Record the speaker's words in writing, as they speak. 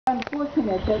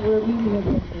Unfortunate that we're meeting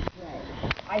again this way.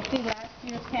 I see last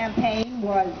year's campaign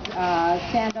was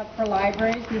Stand Up for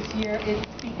Libraries. This year it's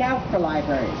Speak Out for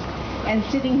Libraries. And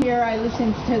sitting here, I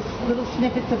listened to little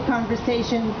snippets of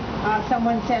conversation.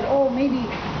 Someone said, oh, maybe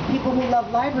people who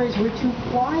love libraries were too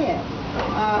quiet.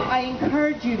 I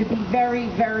encourage you to be very,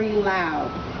 very loud,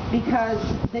 because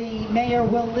the mayor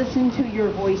will listen to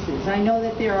your voices. I know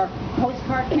that there are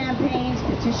postcard campaigns,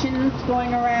 petitions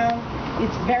going around.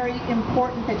 It's very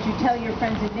important that you tell your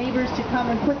friends and neighbors to come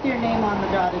and put their name on the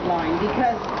dotted line,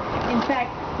 because, in fact,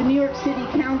 the New York City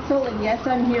Council, and yes,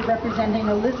 I'm here representing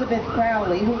Elizabeth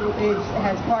Crowley, who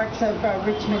has parts of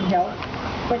Richmond Hill,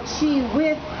 but she,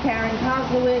 with Karen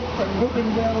Koslowitz and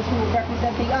Ruben Wills, who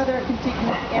represent the other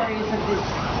contiguous areas of this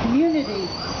community,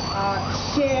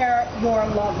 share your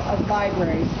love of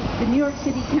libraries. The New York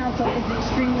City Council is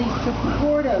extremely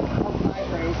supportive of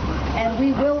libraries, and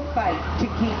we will fight to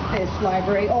keep this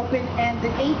library open and the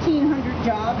 1,800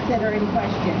 jobs that are in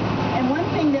question. And one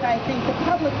thing that I think the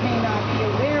public may not be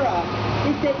aware of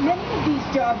is that many of these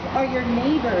jobs are your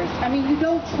neighbors. I mean, you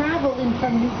don't travel in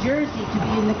from New Jersey to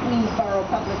be in the Queensborough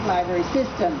Public Library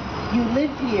system. You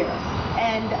live here.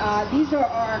 And these are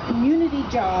our community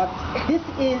jobs. This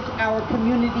is our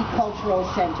community cultural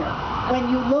center. When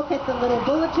you look at the little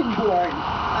bulletin board,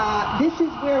 this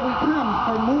is where we come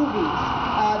for movies.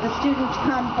 The students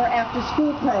come for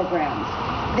after-school programs.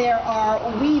 There are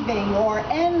weaving or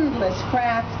endless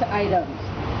crafts items.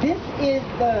 This is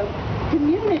the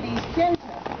community center,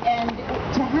 and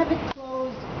to have it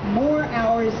closed more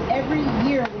hours every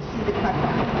year, we see the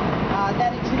cutback.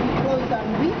 That it should be closed on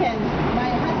weekends, my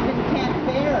husband can't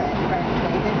bear it,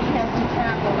 frankly, that he has to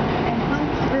travel and hunt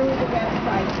through the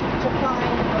website to find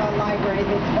a library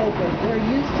that's open. We're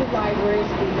used to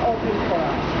libraries being open for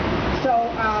us. So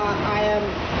I am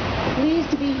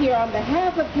pleased to be here on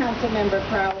behalf of Councilmember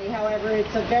Crowley. However,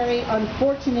 it's a very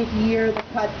unfortunate year. The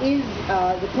cut is,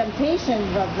 the temptation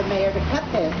of the mayor to cut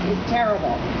this is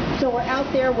terrible. So we're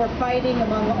out there, we're fighting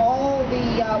among all the,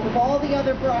 with all the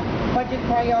other budget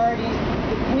priorities.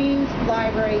 The Queens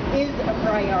Library is a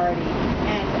priority.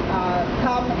 And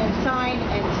come and sign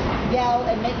and yell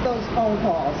and make those phone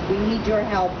calls. We need your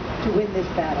help to win this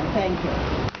battle. Thank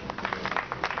you.